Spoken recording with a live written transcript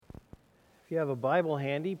If you have a Bible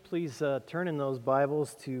handy, please turn in those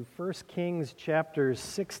Bibles to 1 Kings chapter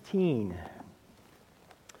 16.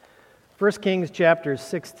 1 Kings chapter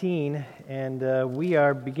 16, and we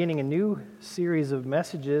are beginning a new series of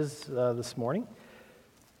messages this morning,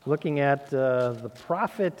 looking at the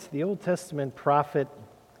prophet, the Old Testament prophet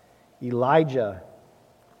Elijah,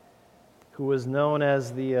 who was known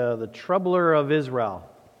as the troubler of Israel.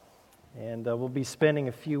 And we'll be spending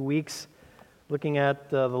a few weeks looking at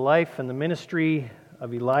the life and the ministry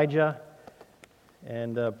of Elijah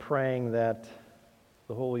and praying that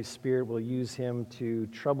the Holy Spirit will use him to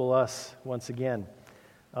trouble us once again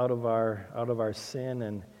out of our sin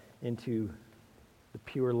and into the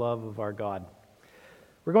pure love of our God.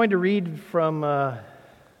 We're going to read from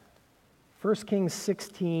 1 Kings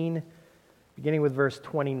 16, beginning with verse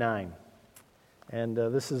 29. And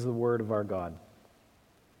this is the word of our God.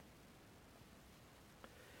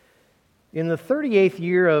 In the 38th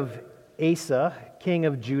year of Asa, king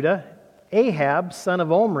of Judah, Ahab, son of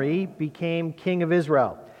Omri, became king of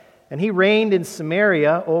Israel, and he reigned in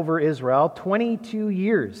Samaria over Israel 22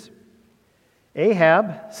 years.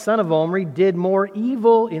 Ahab, son of Omri, did more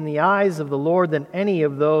evil in the eyes of the Lord than any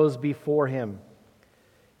of those before him.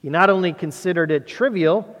 He not only considered it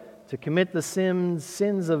trivial to commit the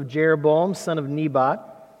sins of Jeroboam, son of Nebat,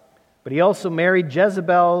 but he also married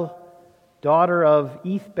Jezebel, daughter of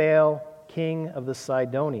Ethbaal, king of the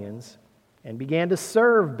Sidonians, and began to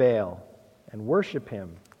serve Baal and worship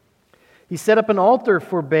him. He set up an altar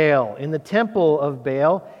for Baal in the temple of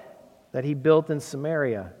Baal that he built in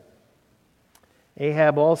Samaria.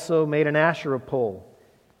 Ahab also made an Asherah pole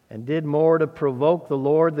and did more to provoke the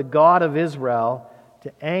Lord, the God of Israel,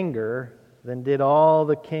 to anger than did all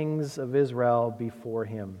the kings of Israel before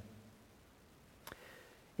him.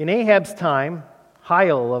 In Ahab's time,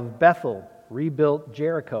 Hiel of Bethel rebuilt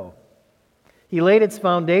Jericho. He laid its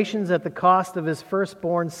foundations at the cost of his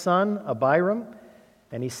firstborn son, Abiram,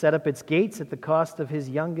 and he set up its gates at the cost of his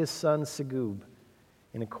youngest son, Segub,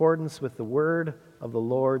 in accordance with the word of the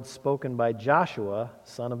Lord spoken by Joshua,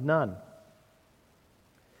 son of Nun.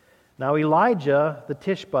 Now Elijah the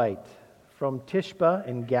Tishbite, from Tishba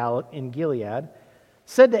in Gilead,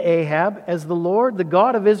 said to Ahab, "As the Lord, the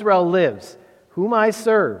God of Israel lives, whom I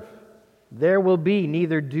serve, there will be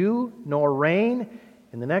neither dew nor rain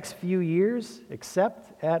in the next few years,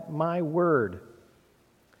 except at my word."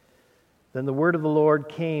 Then the word of the Lord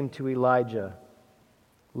came to Elijah.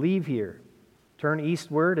 "Leave here, turn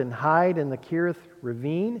eastward, and hide in the Kerith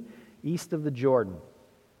ravine, east of the Jordan.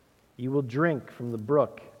 You will drink from the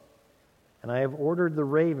brook, and I have ordered the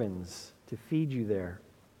ravens to feed you there."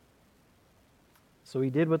 So he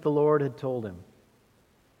did what the Lord had told him.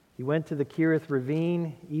 He went to the Kerith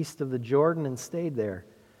ravine, east of the Jordan, and stayed there.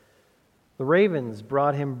 The ravens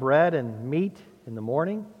brought him bread and meat in the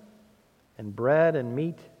morning, and bread and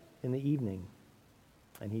meat in the evening,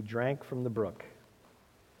 and he drank from the brook.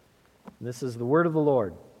 And this is the word of the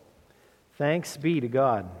Lord. Thanks be to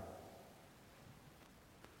God.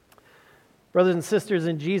 Brothers and sisters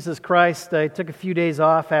in Jesus Christ, I took a few days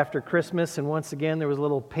off after Christmas, and once again there was a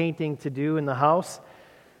little painting to do in the house.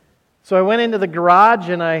 So I went into the garage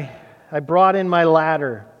and I brought in my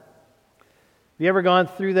ladder. Have you ever gone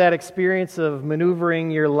through that experience of maneuvering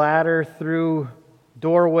your ladder through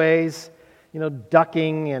doorways,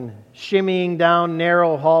 ducking and shimmying down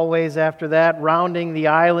narrow hallways after that, rounding the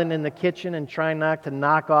island in the kitchen and trying not to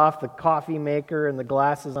knock off the coffee maker and the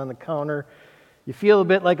glasses on the counter? You feel a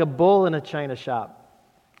bit like a bull in a china shop.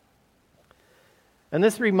 And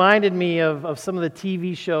this reminded me of some of the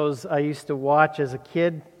TV shows I used to watch as a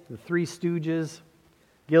kid, The Three Stooges,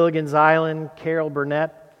 Gilligan's Island, Carol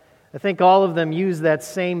Burnett. I think all of them use that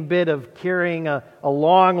same bit of carrying a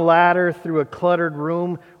long ladder through a cluttered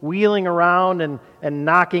room, wheeling around and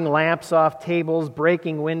knocking lamps off tables,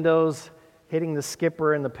 breaking windows, hitting the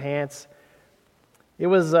skipper in the pants. It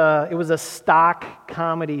was a stock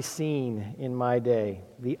comedy scene in my day.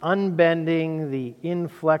 The unbending, the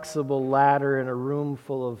inflexible ladder in a room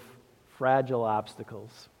full of fragile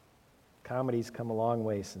obstacles. Comedy's come a long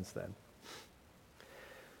way since then.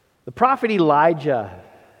 The prophet Elijah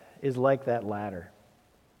is like that ladder.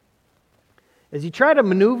 As you try to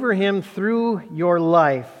maneuver him through your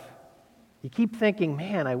life, you keep thinking,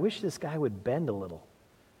 man, I wish this guy would bend a little.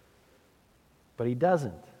 But he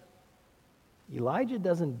doesn't. Elijah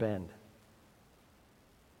doesn't bend.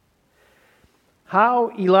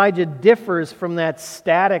 How Elijah differs from that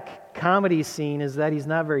static comedy scene is that he's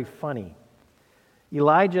not very funny.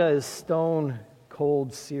 Elijah is stone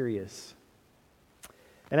cold serious.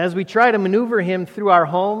 And as we try to maneuver him through our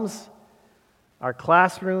homes, our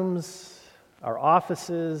classrooms, our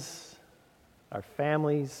offices, our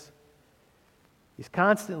families, He's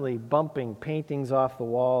constantly bumping paintings off the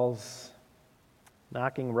walls,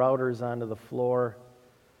 knocking routers onto the floor,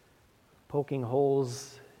 poking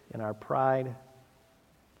holes in our pride,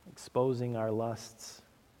 exposing our lusts,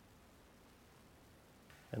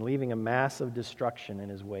 and leaving a massive destruction in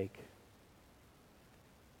his wake.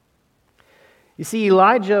 You see,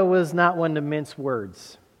 Elijah was not one to mince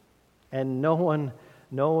words, and no one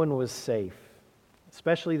was safe,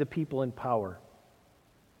 especially the people in power.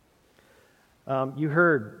 You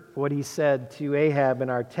heard what he said to Ahab in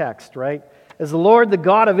our text, right? As the Lord, the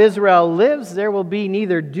God of Israel, lives, there will be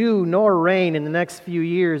neither dew nor rain in the next few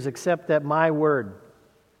years except at my word.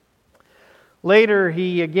 Later,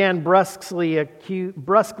 he again brusquely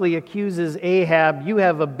accuses Ahab, "You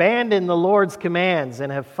have abandoned the Lord's commands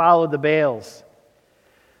and have followed the Baals."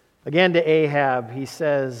 Again to Ahab, he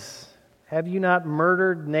says, "Have you not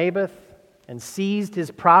murdered Naboth and seized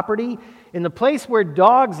his property? In the place where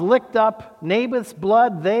dogs licked up Naboth's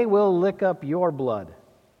blood, they will lick up your blood."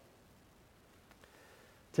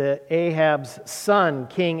 To Ahab's son,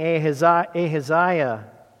 King Ahaziah,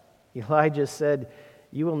 Elijah said,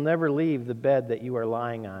 "You will never leave the bed that you are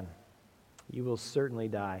lying on. You will certainly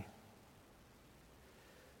die."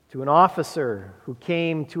 To an officer who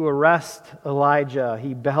came to arrest Elijah,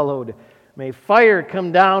 he bellowed, "May fire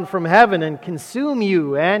come down from heaven and consume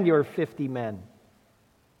you and your 50 men."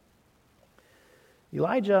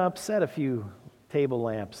 Elijah upset a few table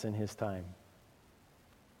lamps in his time.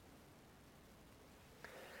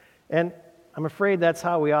 And I'm afraid that's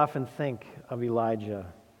how we often think of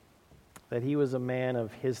Elijah, that he was a man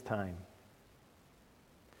of his time.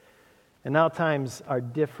 And now times are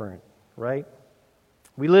different, right?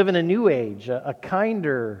 We live in a new age, a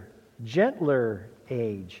kinder, gentler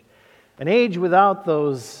age, an age without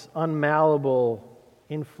those unmalleable,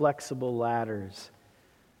 inflexible ladders.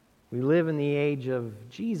 We live in the age of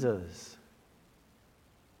Jesus.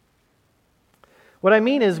 What I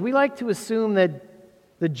mean is, we like to assume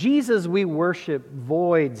that the Jesus we worship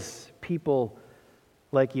voids people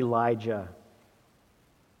like Elijah.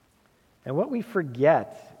 And what we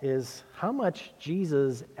forget is how much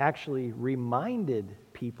Jesus actually reminded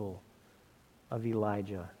people of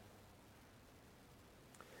Elijah.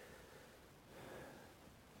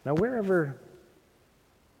 Now,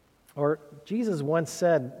 Jesus once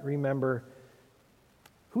said, remember,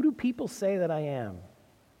 "Who do people say that I am?"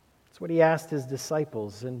 That's what he asked his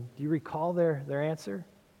disciples. And do you recall their answer?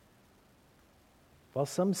 Well,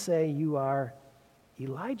 some say you are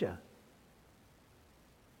Elijah.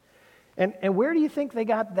 And where do you think they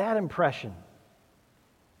got that impression?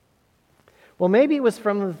 Well, maybe it was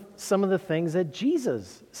from some of the things that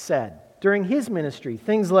Jesus said during his ministry.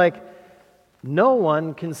 Things like, "No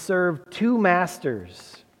one can serve two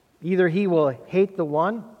masters. Either he will hate the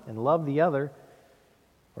one and love the other,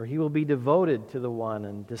 or he will be devoted to the one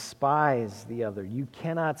and despise the other. You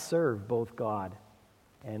cannot serve both God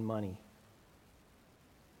and money."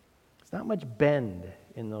 There's not much bend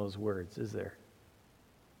in those words, is there?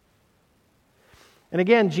 And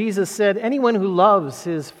again, Jesus said, "Anyone who loves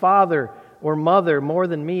his father or mother more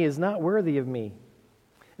than me is not worthy of me.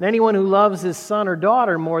 And anyone who loves his son or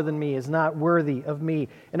daughter more than me is not worthy of me.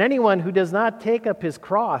 And anyone who does not take up his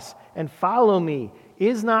cross and follow me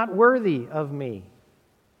is not worthy of me."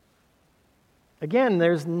 Again,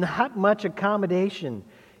 there's not much accommodation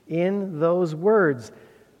in those words.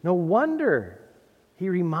 No wonder he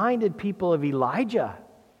reminded people of Elijah.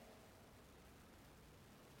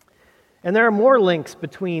 And there are more links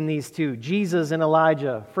between these two, Jesus and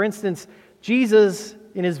Elijah. For instance, Jesus,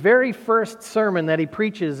 in his very first sermon that he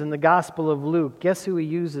preaches in the Gospel of Luke, guess who he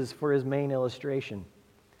uses for his main illustration?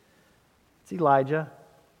 It's Elijah.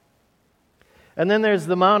 And then there's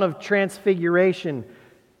the Mount of Transfiguration.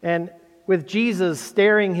 And with Jesus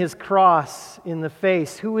staring his cross in the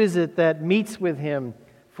face, who is it that meets with him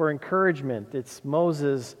for encouragement? It's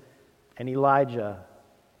Moses and Elijah,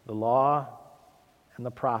 the law and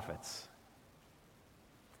the prophets.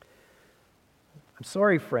 I'm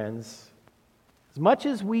sorry, friends. As much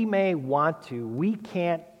as we may want to, we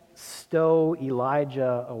can't stow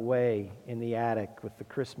Elijah away in the attic with the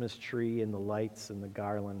Christmas tree and the lights and the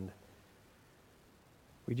garland.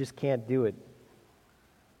 We just can't do it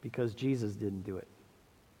because Jesus didn't do it.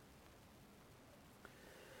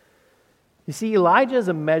 You see, Elijah is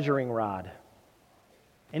a measuring rod,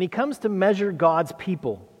 and he comes to measure God's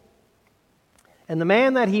people. And the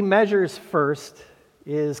man that he measures first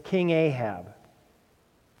is King Ahab.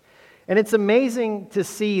 And it's amazing to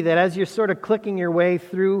see that as you're sort of clicking your way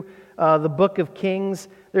through the book of Kings,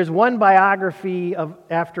 there's one biography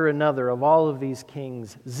after another of all of these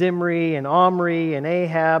kings, Zimri and Omri and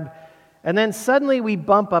Ahab. And then suddenly we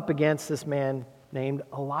bump up against this man, named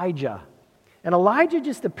Elijah. And Elijah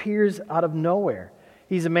just appears out of nowhere.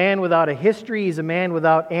 He's a man without a history. He's a man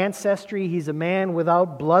without ancestry. He's a man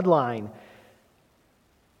without bloodline.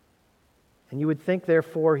 And you would think,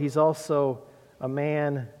 therefore, he's also a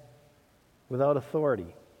man without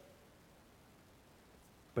authority.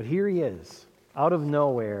 But here he is, out of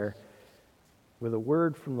nowhere, with a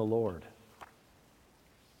word from the Lord.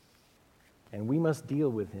 And we must deal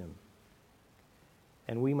with him.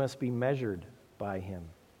 And we must be measured by him.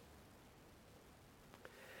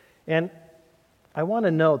 And I want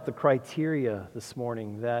to note the criteria this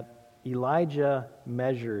morning that Elijah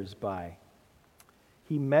measures by.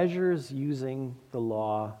 He measures using the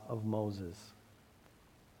law of Moses,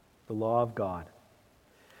 the law of God.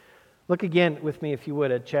 Look again with me, if you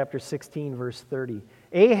would, at chapter 16, verse 30.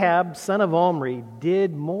 Ahab, son of Omri,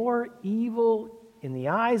 did more evil in the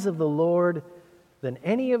eyes of the Lord than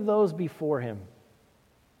any of those before him.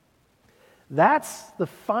 That's the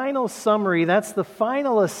final summary, that's the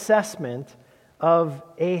final assessment of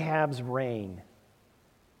Ahab's reign.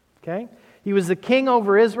 Okay? He was the king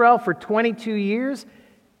over Israel for 22 years,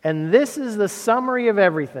 and this is the summary of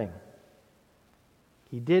everything.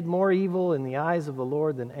 He did more evil in the eyes of the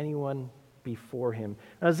Lord than anyone before him.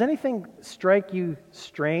 Now, does anything strike you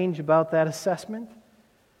strange about that assessment?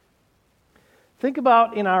 Think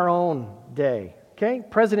about in our own day. Okay?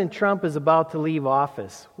 President Trump is about to leave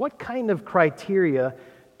office. What kind of criteria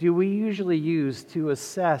do we usually use to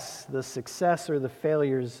assess the success or the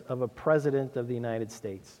failures of a president of the United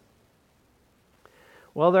States?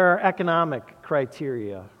 Well, there are economic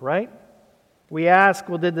criteria, right? We ask,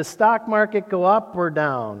 well, did the stock market go up or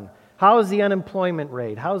down? How is the unemployment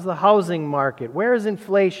rate? How's the housing market? Where is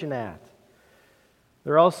inflation at?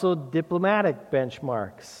 There are also diplomatic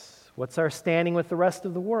benchmarks. What's our standing with the rest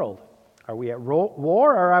of the world? Are we at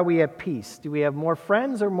war or are we at peace? Do we have more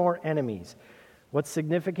friends or more enemies? What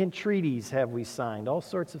significant treaties have we signed? All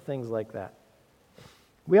sorts of things like that.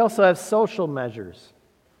 We also have social measures.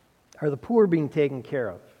 Are the poor being taken care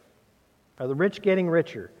of? Are the rich getting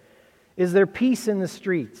richer? Is there peace in the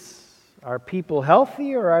streets? Are people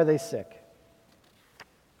healthy or are they sick?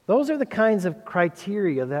 Those are the kinds of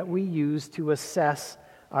criteria that we use to assess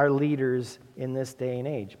our leaders in this day and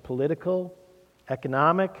age. Political,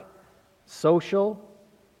 economic, social.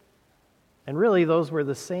 And really, those were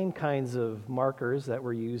the same kinds of markers that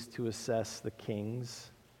were used to assess the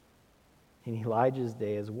kings in Elijah's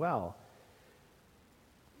day as well.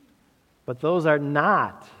 But those are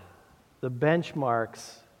not the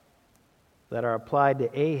benchmarks that are applied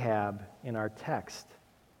to Ahab in our text.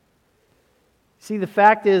 See, the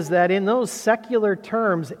fact is that in those secular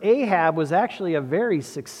terms, Ahab was actually a very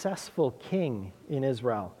successful king in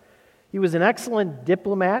Israel. He was an excellent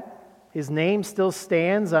diplomat. His name still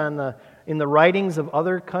stands in the writings of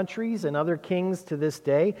other countries and other kings to this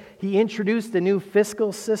day. He introduced a new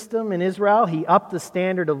fiscal system in Israel. He upped the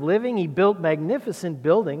standard of living. He built magnificent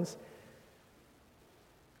buildings.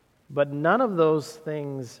 But none of those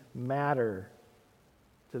things matter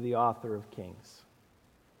to the author of Kings.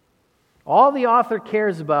 All the author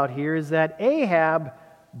cares about here is that Ahab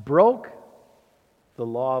broke the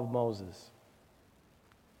law of Moses.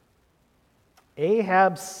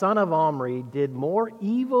 Ahab, son of Omri, did more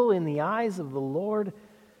evil in the eyes of the Lord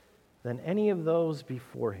than any of those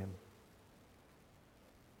before him.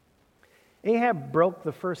 Ahab broke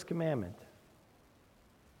the first commandment.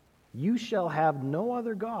 You shall have no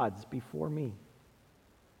other gods before me.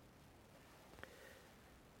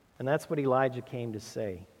 And that's what Elijah came to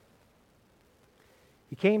say.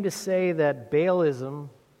 He came to say that Baalism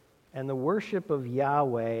and the worship of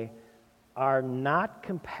Yahweh are not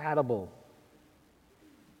compatible.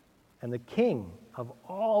 And the king of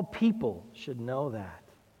all people should know that.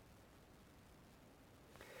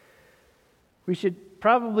 We should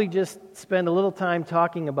probably just spend a little time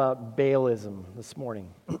talking about Baalism this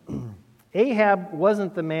morning. Ahab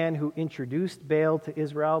wasn't the man who introduced Baal to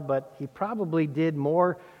Israel, but he probably did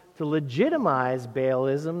more to legitimize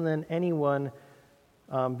Baalism than anyone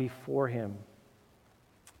before him.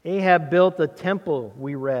 Ahab built a temple,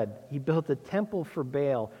 we read. He built a temple for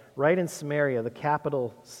Baal right in Samaria, the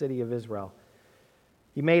capital city of Israel.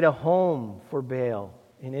 He made a home for Baal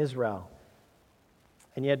in Israel.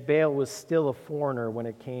 And yet Baal was still a foreigner when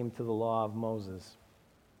it came to the law of Moses.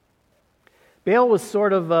 Baal was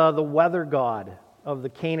sort of the weather god of the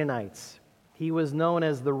Canaanites. He was known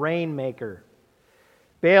as the rainmaker.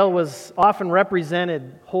 Baal was often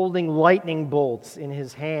represented holding lightning bolts in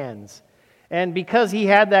his hands. And because he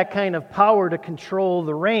had that kind of power to control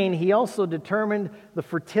the rain, he also determined the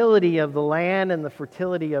fertility of the land and the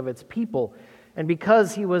fertility of its people. And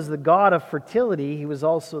because he was the god of fertility, he was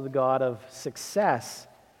also the god of success.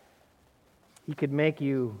 He could make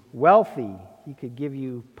you wealthy. He could give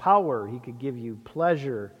you power. He could give you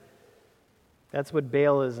pleasure. That's what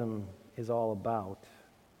Baalism is all about.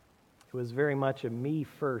 It was very much a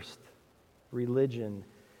me-first religion,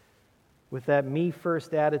 with that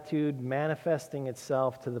me-first attitude manifesting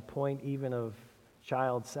itself to the point even of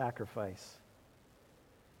child sacrifice.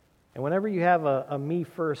 And whenever you have a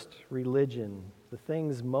me-first religion, the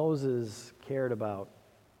things Moses cared about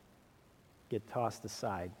get tossed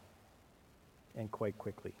aside, and quite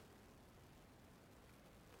quickly.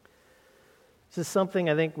 This is something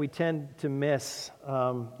I think we tend to miss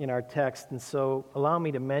in our text, and so allow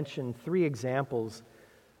me to mention 3 examples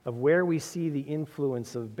of where we see the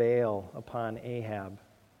influence of Baal upon Ahab.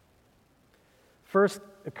 First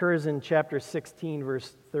occurs in chapter 16,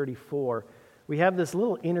 verse 34. We have this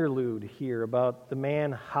little interlude here about the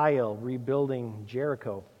man Hiel rebuilding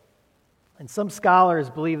Jericho. And some scholars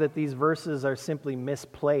believe that these verses are simply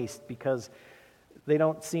misplaced because they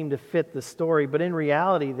don't seem to fit the story, but in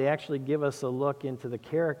reality, they actually give us a look into the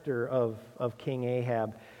character of King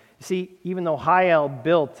Ahab. You see, even though Hiel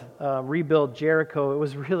rebuilt Jericho, it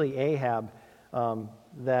was really Ahab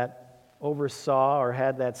that oversaw or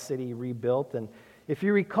had that city rebuilt. And if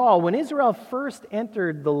you recall, when Israel first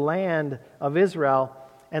entered the land of Israel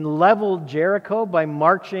and leveled Jericho by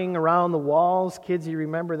marching around the walls, kids, you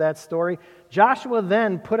remember that story? Joshua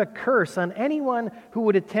then put a curse on anyone who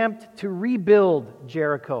would attempt to rebuild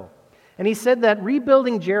Jericho. And he said that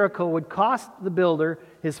rebuilding Jericho would cost the builder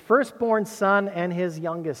his firstborn son and his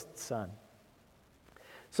youngest son.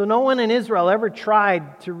 So no one in Israel ever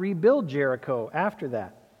tried to rebuild Jericho after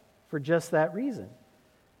that, for just that reason.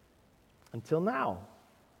 Until now.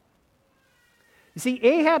 You see,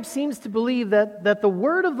 Ahab seems to believe that the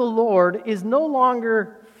word of the Lord is no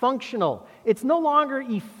longer functional. It's no longer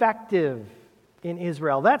effective in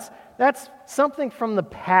Israel. That's something from the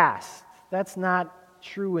past. That's not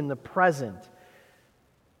true in the present.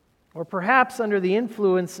 Or perhaps under the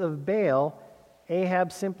influence of Baal,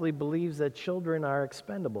 Ahab simply believes that children are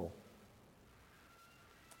expendable.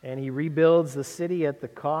 And he rebuilds the city at the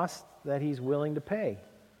cost that he's willing to pay.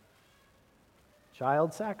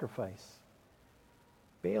 Child sacrifice.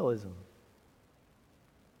 Baalism.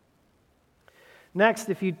 Next,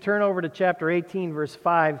 if you turn over to chapter 18, verse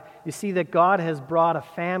 5, you see that God has brought a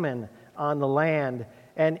famine on the land.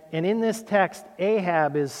 And in this text,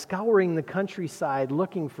 Ahab is scouring the countryside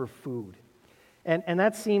looking for food. And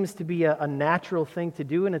that seems to be a natural thing to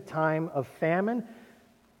do in a time of famine.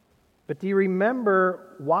 But do you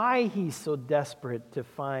remember why he's so desperate to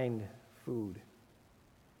find food?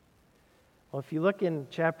 Well, if you look in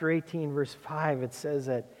chapter 18, verse 5, it says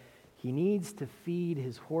that he needs to feed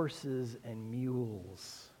his horses and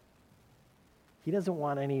mules. He doesn't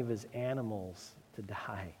want any of his animals to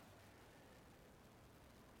die,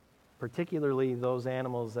 particularly those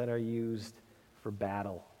animals that are used for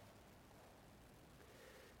battle.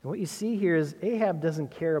 And what you see here is Ahab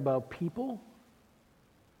doesn't care about people.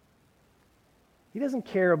 He doesn't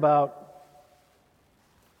care about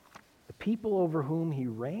the people over whom he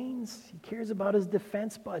reigns. He cares about his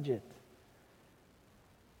defense budget.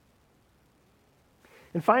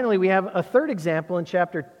 And finally, we have a third example in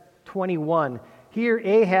chapter 21. Here,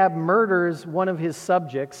 Ahab murders one of his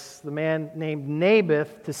subjects, the man named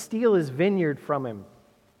Naboth, to steal his vineyard from him.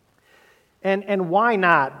 And why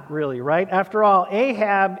not, really, right? After all,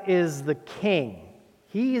 Ahab is the king.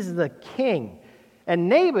 He's the king. And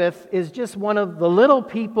Naboth is just one of the little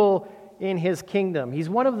people in his kingdom. He's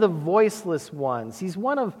one of the voiceless ones. He's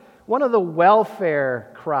one of the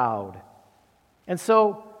welfare crowd. And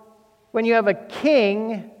so, when you have a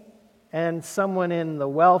king and someone in the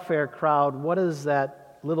welfare crowd, what does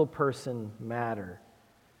that little person matter?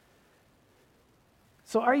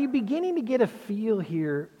 So are you beginning to get a feel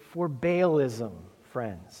here for Baalism,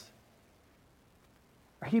 friends?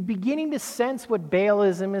 Are you beginning to sense what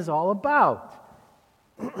Baalism is all about?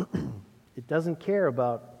 It doesn't care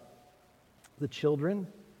about the children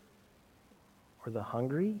or the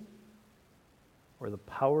hungry or the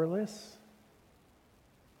powerless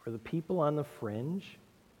or the people on the fringe.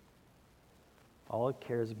 All it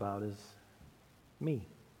cares about is me.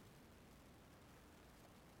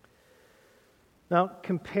 Now,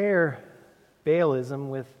 compare Baalism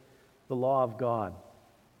with the law of God.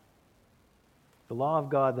 The law of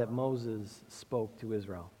God that Moses spoke to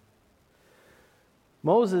Israel.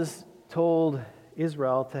 Moses told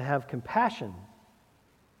Israel to have compassion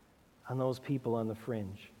on those people on the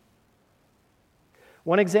fringe.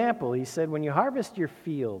 One example, he said, when you harvest your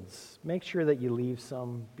fields, make sure that you leave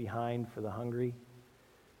some behind for the hungry.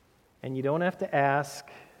 And you don't have to ask,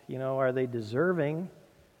 are they deserving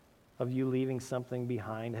of you leaving something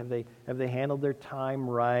behind? Have they handled their time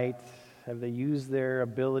right? Have they used their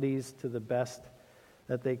abilities to the best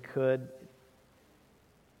that they could? It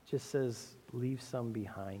just says, leave some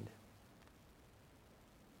behind.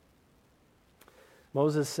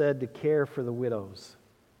 Moses said to care for the widows.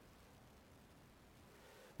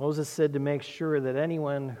 Moses said to make sure that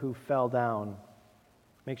anyone who fell down,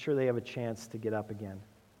 make sure they have a chance to get up again.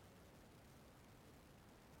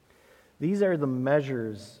 These are the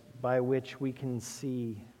measures by which we can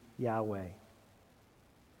see Yahweh.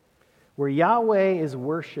 Where Yahweh is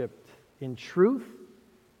worshipped in truth,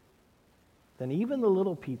 then even the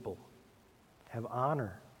little people have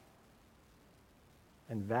honor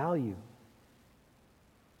and value.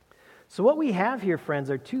 So what we have here,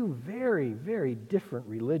 friends, are two very, very different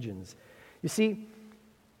religions. You see,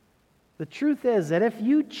 the truth is that if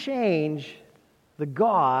you change the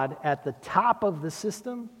God at the top of the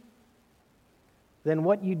system, then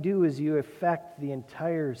what you do is you affect the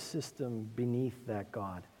entire system beneath that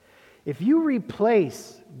God. If you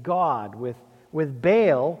replace God with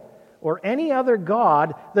Baal or any other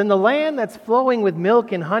god, then the land that's flowing with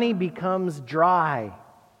milk and honey becomes dry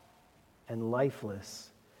and lifeless.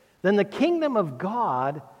 Then the kingdom of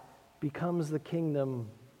God becomes the kingdom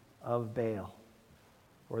of Baal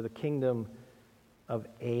or the kingdom of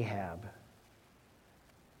Ahab.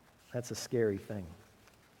 That's a scary thing.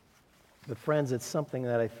 But friends, it's something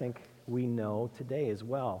that I think we know today as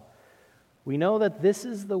well. We know that this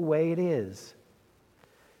is the way it is.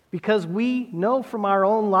 Because we know from our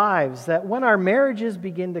own lives that when our marriages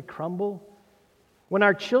begin to crumble, when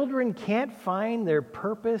our children can't find their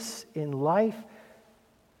purpose in life,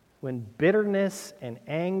 when bitterness and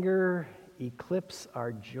anger eclipse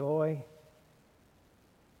our joy,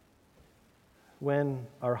 when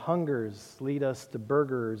our hungers lead us to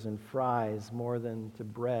burgers and fries more than to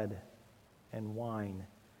bread and wine,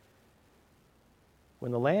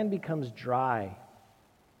 when the land becomes dry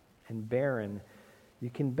and barren,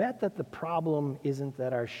 you can bet that the problem isn't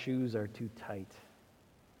that our shoes are too tight.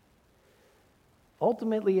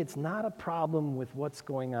 Ultimately, it's not a problem with what's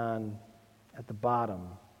going on at the bottom.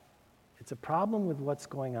 It's a problem with what's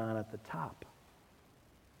going on at the top.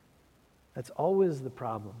 That's always the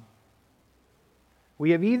problem.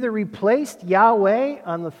 We have either replaced Yahweh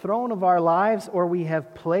on the throne of our lives, or we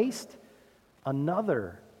have placed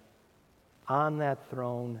another on that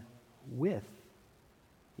throne with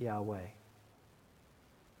Yahweh.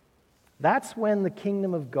 That's when the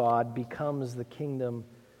kingdom of God becomes the kingdom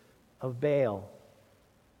of Baal.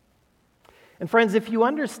 And friends, if you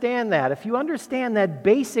understand that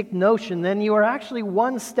basic notion, then you are actually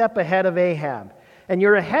one step ahead of Ahab. And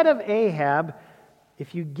you're ahead of Ahab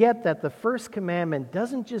if you get that the first commandment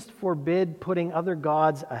doesn't just forbid putting other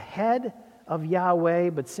gods ahead of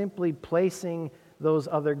Yahweh, but simply placing those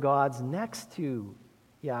other gods next to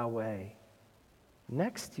Yahweh.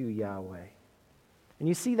 Next to Yahweh. And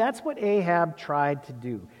you see, that's what Ahab tried to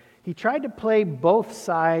do. He tried to play both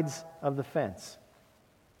sides of the fence.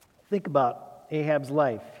 Think about Ahab's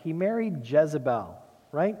life. He married Jezebel,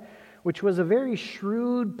 right? Which was a very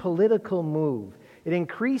shrewd political move. It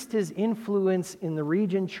increased his influence in the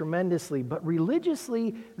region tremendously, but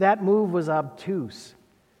religiously, that move was obtuse.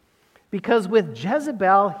 Because with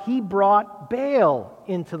Jezebel, he brought Baal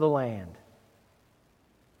into the land.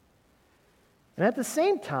 And at the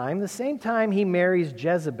same time he marries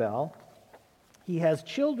Jezebel, he has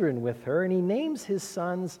children with her, and he names his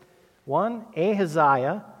sons, one,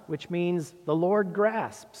 Ahaziah, which means the Lord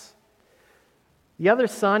grasps. The other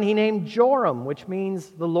son he named Joram, which means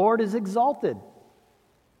the Lord is exalted.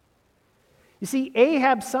 You see,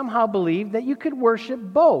 Ahab somehow believed that you could worship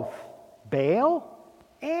both Baal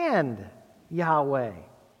and Yahweh.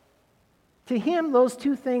 To him, those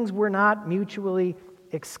two things were not mutually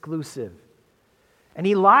exclusive. And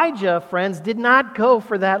Elijah, friends, did not go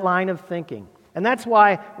for that line of thinking. And that's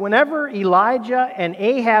why whenever Elijah and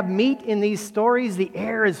Ahab meet in these stories, the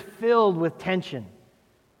air is filled with tension.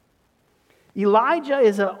 Elijah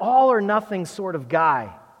is an all-or-nothing sort of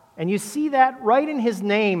guy. And you see that right in his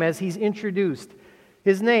name as he's introduced.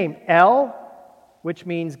 His name, El, which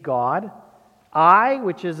means God. I,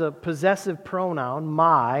 which is a possessive pronoun,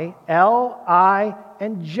 my. El, I,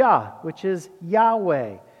 and Jah, which is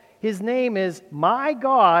Yahweh. His name is, my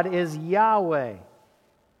God is Yahweh.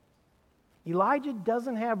 Elijah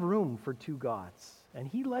doesn't have room for two gods, and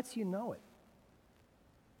he lets you know it.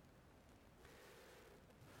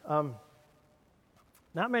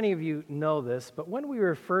 Not many of you know this, but when we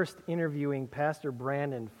were first interviewing Pastor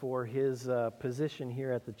Brandon for his position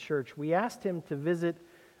here at the church, we asked him to visit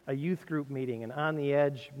a youth group meeting, an On the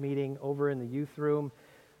Edge meeting over in the youth room,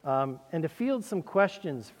 and to field some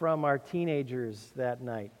questions from our teenagers that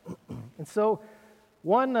night. And so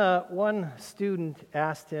one student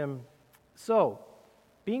asked him, "So,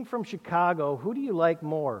 being from Chicago, who do you like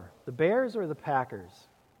more, the Bears or the Packers?"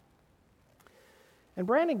 And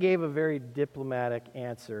Brandon gave a very diplomatic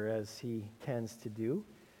answer, as he tends to do.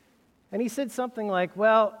 And he said something like,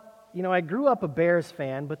 "Well, I grew up a Bears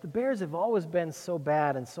fan, but the Bears have always been so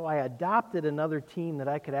bad, and so I adopted another team that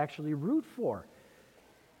I could actually root for.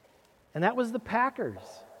 And that was the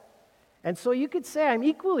Packers. And so you could say I'm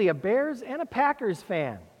equally a Bears and a Packers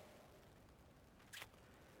fan."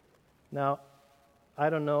 Now, I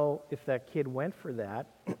don't know if that kid went for that,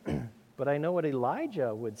 but I know what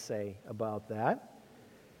Elijah would say about that.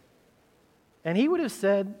 And he would have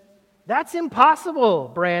said, "That's impossible,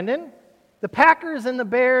 Brandon. The Packers and the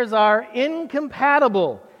Bears are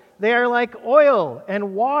incompatible. They are like oil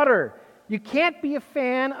and water. You can't be a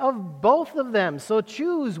fan of both of them, so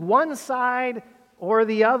choose one side or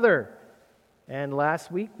the other." And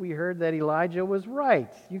last week we heard that Elijah was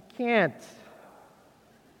right. You can't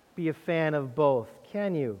be a fan of both,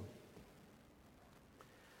 can you?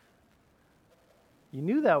 You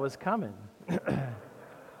knew that was coming.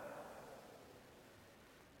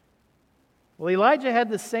 Well, Elijah had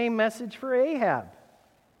the same message for Ahab.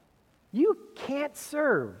 You can't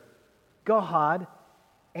serve God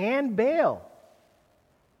and Baal.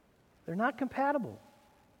 They're not compatible.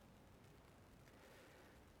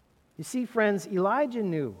 You see, friends, Elijah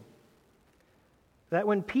knew that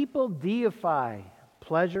when people deify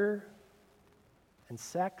pleasure and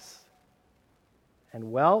sex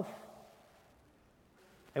and wealth,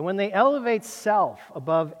 and when they elevate self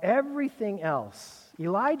above everything else,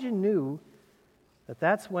 Elijah knew that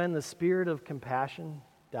that's when the spirit of compassion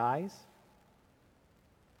dies,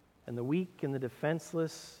 and the weak and the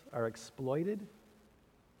defenseless are exploited,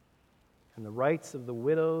 and the rights of the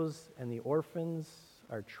widows and the orphans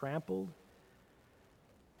are trampled,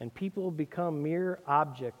 and people become mere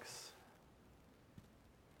objects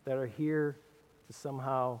that are here to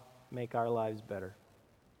somehow make our lives better.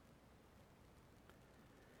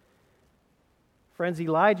 Friends,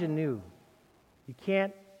 Elijah knew you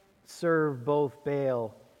can't serve both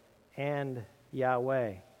Baal and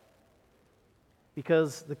Yahweh,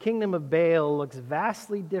 because the kingdom of Baal looks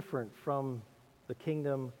vastly different from the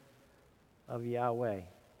kingdom of Yahweh.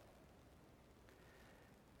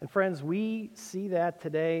 And friends, we see that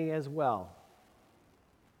today as well.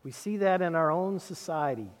 We see that in our own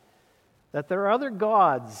society, that there are other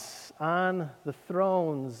gods on the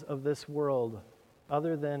thrones of this world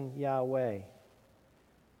other than Yahweh.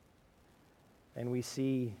 And we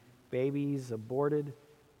see babies aborted.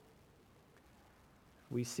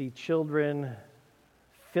 We see children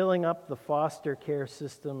filling up the foster care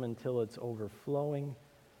system until it's overflowing.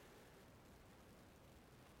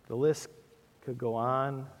 The list could go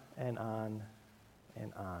on and on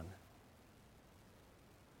and on.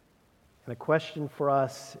 And the question for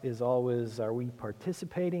us is always, are we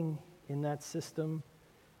participating in that system?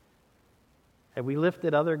 Have we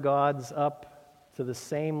lifted other gods up to the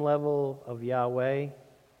same level of Yahweh?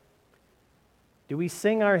 Do we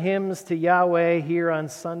sing our hymns to Yahweh here on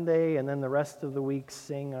Sunday, and then the rest of the week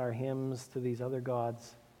sing our hymns to these other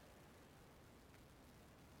gods?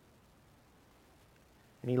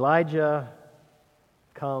 And Elijah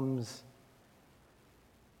comes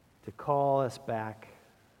to call us back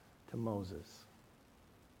to Moses,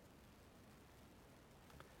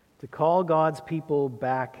 to call God's people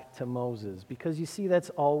back to Moses, because you see, that's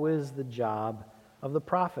always the job of the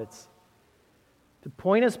prophets, to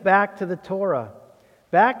point us back to the Torah,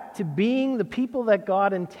 back to being the people that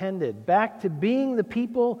God intended, back to being the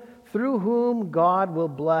people through whom God will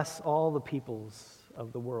bless all the peoples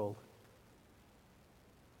of the world.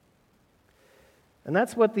 And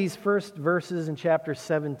that's what these first verses in chapter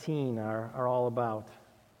 17 are all about.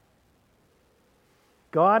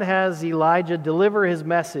 God has Elijah deliver his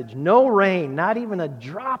message. No rain, not even a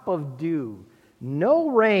drop of dew, no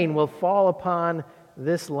rain will fall upon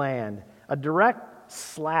this land. A direct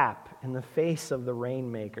slap in the face of the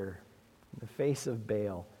rainmaker, in the face of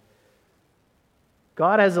Baal.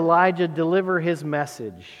 God has Elijah deliver his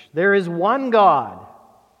message. There is one God,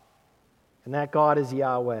 and that God is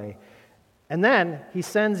Yahweh. And then he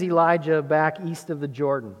sends Elijah back east of the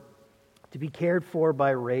Jordan to be cared for by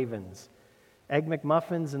ravens. Egg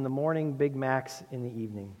McMuffins in the morning, Big Macs in the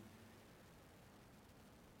evening.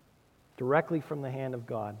 Directly from the hand of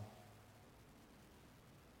God.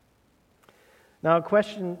 Now, a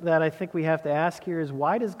question that I think we have to ask here is,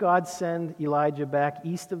 why does God send Elijah back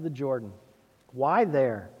east of the Jordan? Why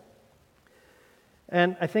there?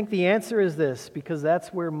 And I think the answer is this, because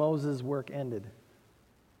that's where Moses' work ended.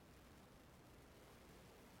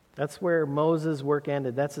 That's where Moses' work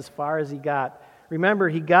ended. That's as far as he got. Remember,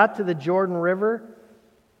 he got to the Jordan River,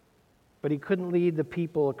 but he couldn't lead the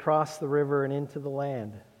people across the river and into the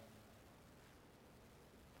land.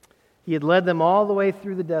 He had led them all the way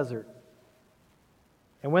through the desert.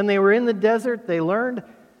 And when they were in the desert, they learned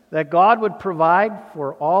that God would provide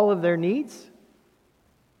for all of their needs,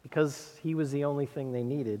 because he was the only thing they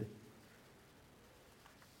needed.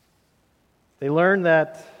 They learned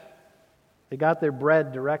that they got their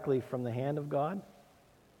bread directly from the hand of God.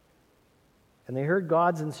 And they heard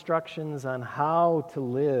God's instructions on how to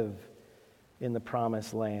live in the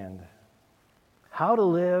promised land. How to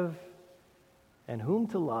live and whom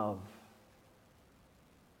to love.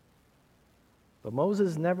 But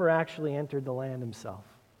Moses never actually entered the land himself.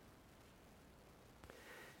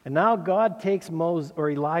 And now God takes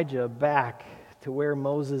Elijah back to where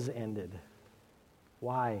Moses ended.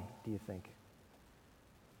 Why, do you think?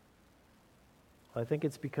 Well, I think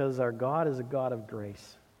it's because our God is a God of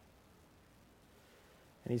grace.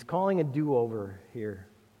 And he's calling a do-over here.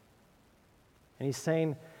 And he's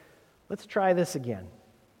saying, let's try this again.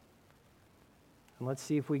 And let's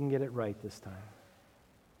see if we can get it right this time.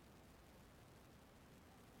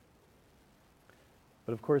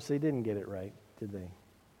 But of course they didn't get it right, did they?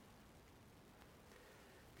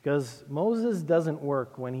 Because Moses doesn't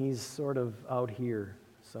work when he's sort of out here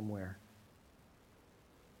somewhere.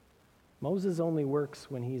 Moses only works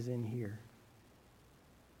when he's in here.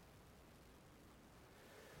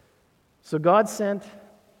 So God sent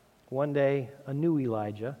one day a new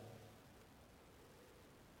Elijah,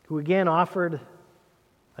 who again offered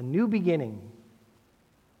a new beginning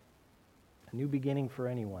for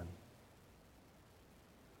anyone.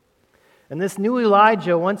 And this new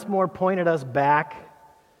Elijah once more pointed us back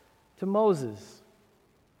to Moses.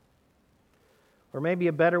 Or maybe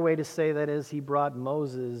a better way to say that is, he brought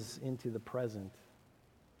Moses into the present.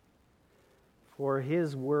 For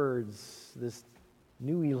his words, this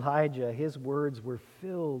new Elijah, his words were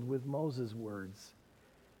filled with Moses' words.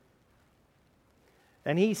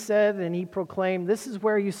 And he said and he proclaimed, this is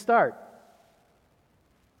where you start.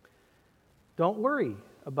 Don't worry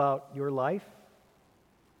about your life,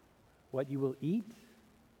 what you will eat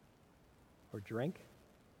or drink.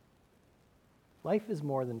 Life is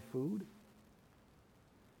more than food.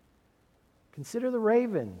 Consider the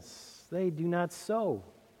ravens. They do not sow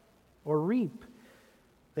or reap.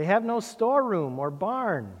 They have no storeroom or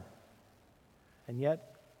barn. And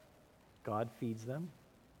yet, God feeds them.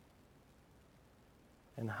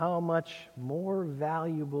 And how much more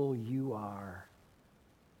valuable you are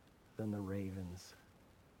than the ravens.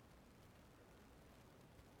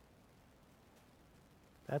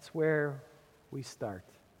 That's where we start.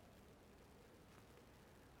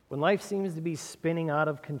 When life seems to be spinning out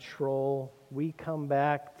of control, we come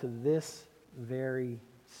back to this very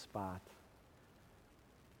spot.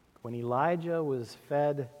 When Elijah was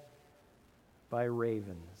fed by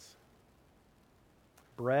ravens.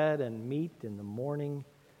 Bread and meat in the morning,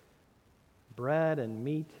 bread and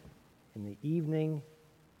meat in the evening.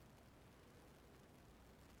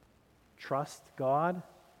 Trust God.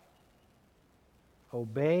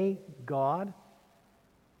 Obey God.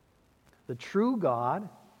 The true God,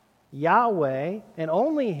 Yahweh, and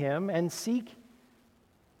only Him, and seek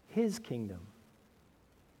His kingdom.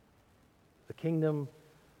 The kingdom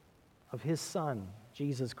of His Son,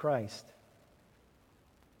 Jesus Christ.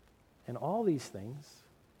 And all these things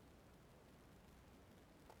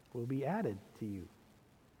will be added to you.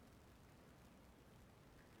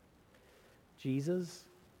 Jesus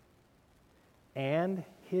and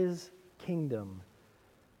His kingdom.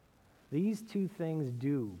 These two things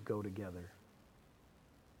do go together.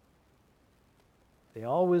 They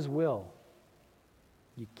always will.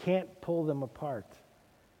 You can't pull them apart.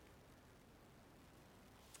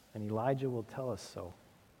 And Elijah will tell us so.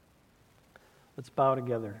 Let's bow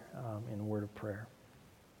together in a word of prayer.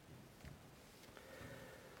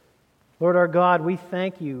 Lord our God, we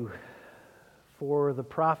thank you for the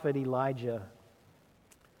prophet Elijah.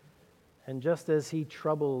 And just as he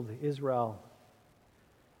troubled Israel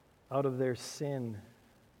out of their sin,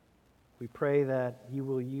 we pray that you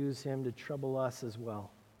will use him to trouble us as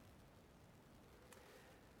well.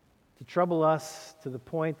 To trouble us to the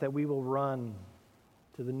point that we will run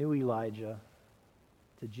to the new Elijah,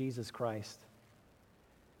 to Jesus Christ.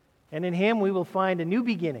 And in him we will find a new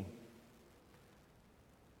beginning.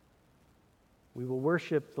 We will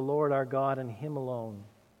worship the Lord our God and him alone.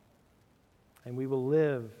 And we will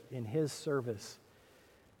live in his service.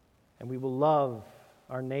 And we will love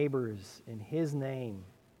our neighbors in his name.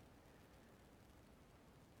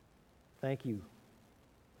 Thank you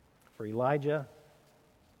for Elijah,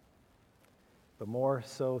 but more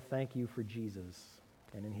so, thank you for Jesus.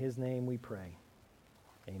 And in his name we pray.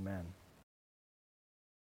 Amen.